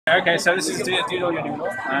Okay, so this is doodle your noodle,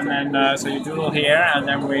 and then so you doodle here, and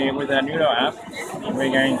then with the Noodoe app,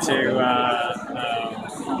 we're going to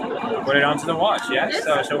put it onto the watch. Yes.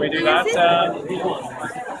 So shall we do that?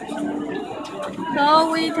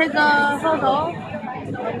 So we take a photo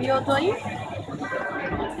of your drawing.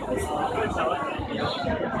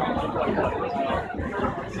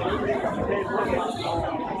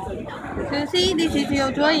 So you see, this is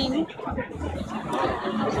your drawing.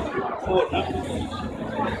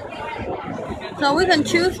 So we can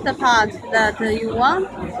choose the part that you want.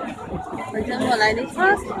 For example, like this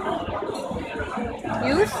part.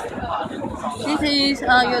 Use. This is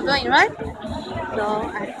your drawing, right? So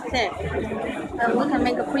I save. We can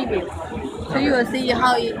make a preview. So you will see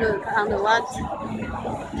how it looks on the watch.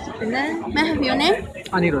 And then, may I have your name?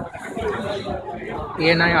 Anirudh.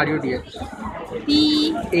 ANIRUDH.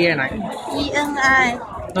 D. ANI. ENI.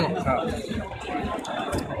 No.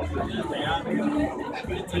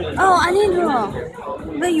 Oh,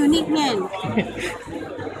 Anirudh. Very unique name.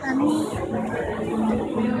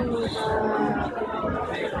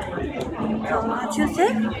 What you say?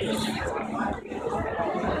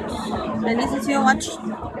 And this is your watch.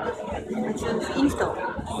 I choose install.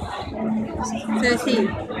 So you see,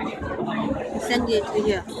 send it to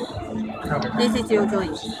here. Okay. This is your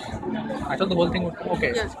drawing. I thought the whole thing would.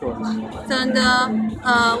 Okay. Yeah. Scroll. So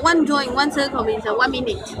the one drawing, one circle means 1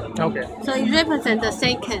 minute. Okay. So it represents a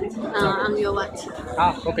second on your watch.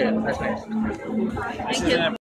 Ah, okay. That's nice. Thank you.